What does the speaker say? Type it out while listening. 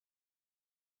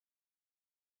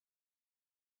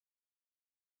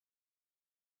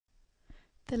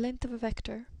The length of a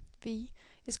vector, v,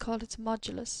 is called its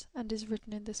modulus and is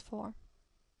written in this form.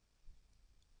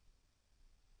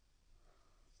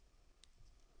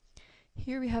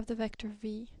 Here we have the vector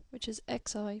v, which is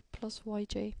xi plus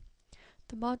yj.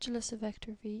 The modulus of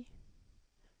vector v,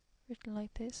 written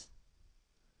like this,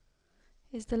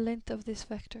 is the length of this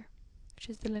vector, which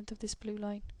is the length of this blue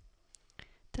line.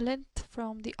 The length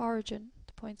from the origin,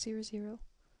 the point 0, 0,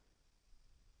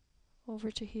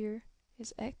 over to here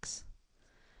is x,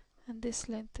 and this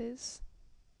length is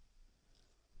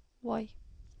y.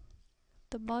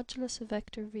 The modulus of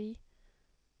vector v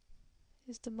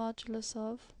is the modulus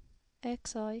of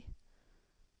xi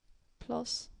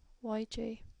plus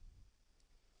yj.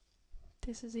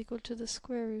 This is equal to the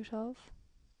square root of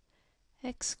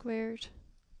x squared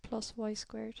plus y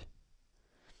squared.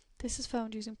 This is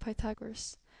found using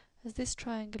Pythagoras, as this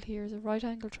triangle here is a right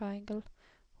angle triangle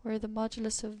where the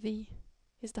modulus of v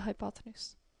is the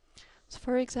hypotenuse. So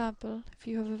for example, if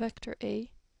you have a vector A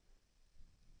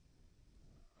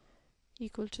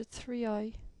equal to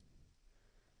 3i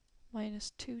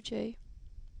minus 2j,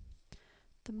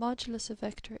 the modulus of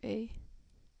vector A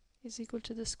is equal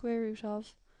to the square root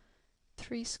of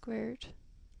 3 squared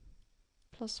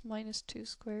plus minus 2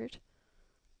 squared,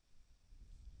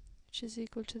 which is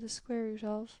equal to the square root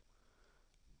of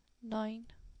 9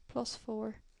 plus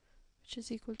 4, which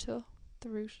is equal to the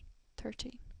root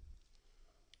 13.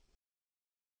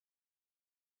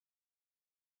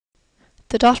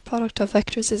 The dot product of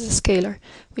vectors is a scalar,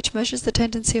 which measures the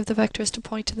tendency of the vectors to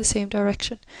point in the same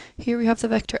direction. Here we have the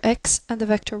vector x and the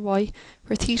vector y,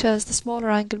 where theta is the smaller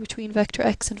angle between vector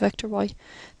x and vector y.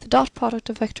 The dot product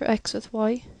of vector x with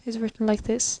y is written like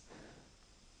this.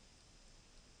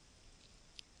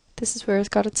 This is where it's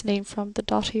got its name from. The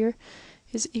dot here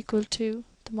is equal to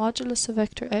the modulus of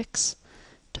vector x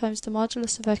times the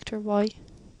modulus of vector y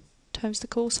times the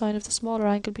cosine of the smaller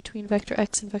angle between vector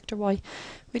x and vector y.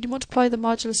 When you multiply the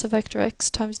modulus of vector x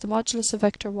times the modulus of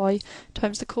vector y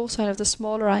times the cosine of the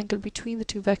smaller angle between the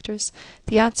two vectors,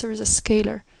 the answer is a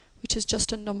scalar, which is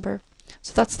just a number.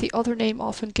 So that's the other name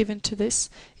often given to this,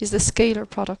 is the scalar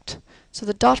product. So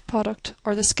the dot product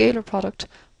or the scalar product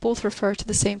both refer to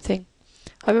the same thing.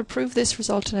 I will prove this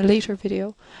result in a later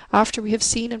video, after we have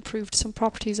seen and proved some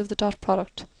properties of the dot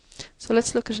product. So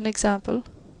let's look at an example.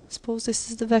 Suppose this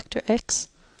is the vector x,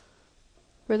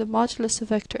 where the modulus of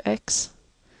vector x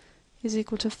is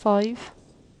equal to 5,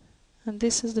 and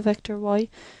this is the vector y,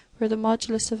 where the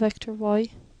modulus of vector y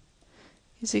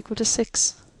is equal to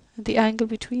 6, and the angle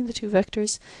between the two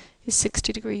vectors is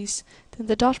 60 degrees. Then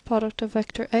the dot product of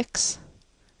vector x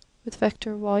with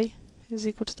vector y is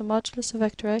equal to the modulus of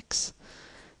vector x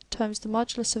times the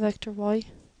modulus of vector y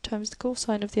times the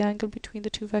cosine of the angle between the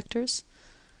two vectors.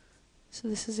 So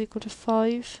this is equal to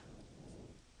 5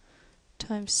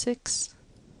 times 6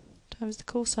 times the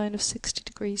cosine of 60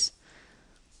 degrees.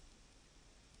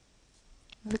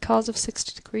 And the cos of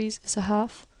 60 degrees is a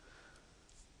half.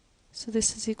 So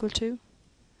this is equal to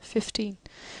 15.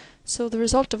 So the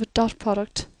result of a dot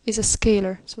product is a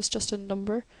scalar, so it's just a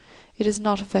number. It is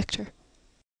not a vector.